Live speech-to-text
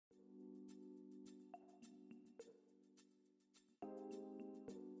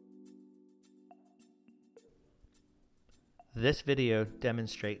This video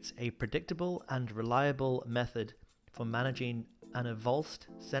demonstrates a predictable and reliable method for managing an avulsed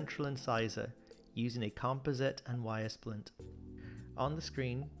central incisor using a composite and wire splint. On the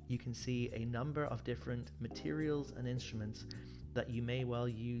screen, you can see a number of different materials and instruments that you may well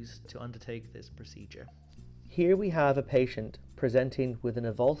use to undertake this procedure. Here we have a patient presenting with an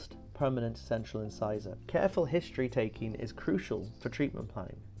avulsed permanent central incisor. Careful history taking is crucial for treatment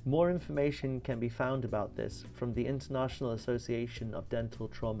planning. More information can be found about this from the International Association of Dental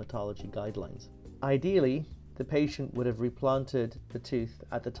Traumatology guidelines. Ideally, the patient would have replanted the tooth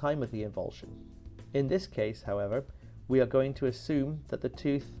at the time of the avulsion. In this case, however, we are going to assume that the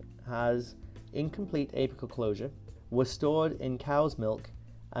tooth has incomplete apical closure, was stored in cow's milk,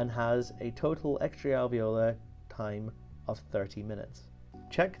 and has a total extraalveolar time of 30 minutes.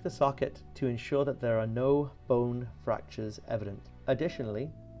 Check the socket to ensure that there are no bone fractures evident. Additionally,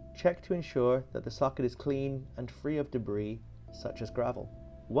 check to ensure that the socket is clean and free of debris such as gravel.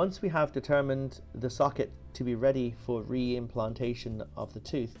 Once we have determined the socket to be ready for re-implantation of the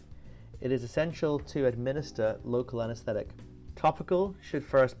tooth, it is essential to administer local anesthetic. Topical should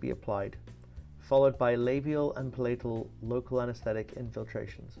first be applied, followed by labial and palatal local anesthetic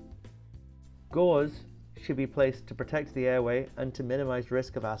infiltrations. Gauze should be placed to protect the airway and to minimize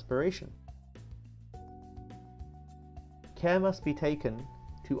risk of aspiration. Care must be taken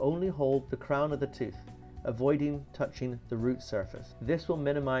to only hold the crown of the tooth, avoiding touching the root surface. This will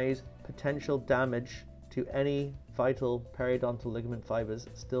minimize potential damage to any vital periodontal ligament fibers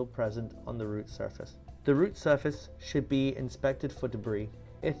still present on the root surface. The root surface should be inspected for debris.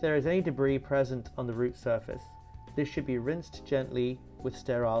 If there is any debris present on the root surface, this should be rinsed gently with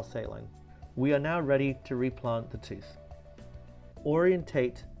sterile saline. We are now ready to replant the tooth.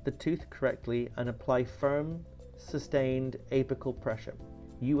 Orientate the tooth correctly and apply firm, sustained apical pressure.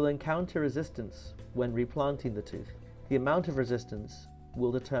 You will encounter resistance when replanting the tooth. The amount of resistance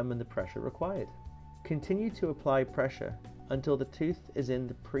will determine the pressure required. Continue to apply pressure until the tooth is in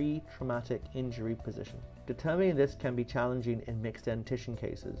the pre-traumatic injury position. Determining this can be challenging in mixed dentition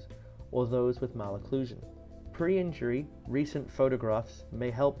cases or those with malocclusion. Pre-injury recent photographs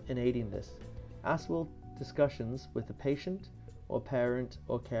may help in aiding this, as will discussions with the patient or parent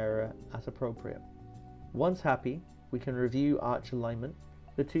or carer as appropriate. Once happy, we can review arch alignment.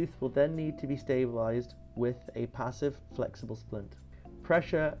 The tooth will then need to be stabilized with a passive flexible splint.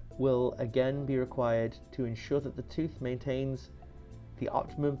 Pressure will again be required to ensure that the tooth maintains the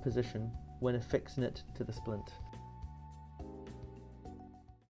optimum position when affixing it to the splint.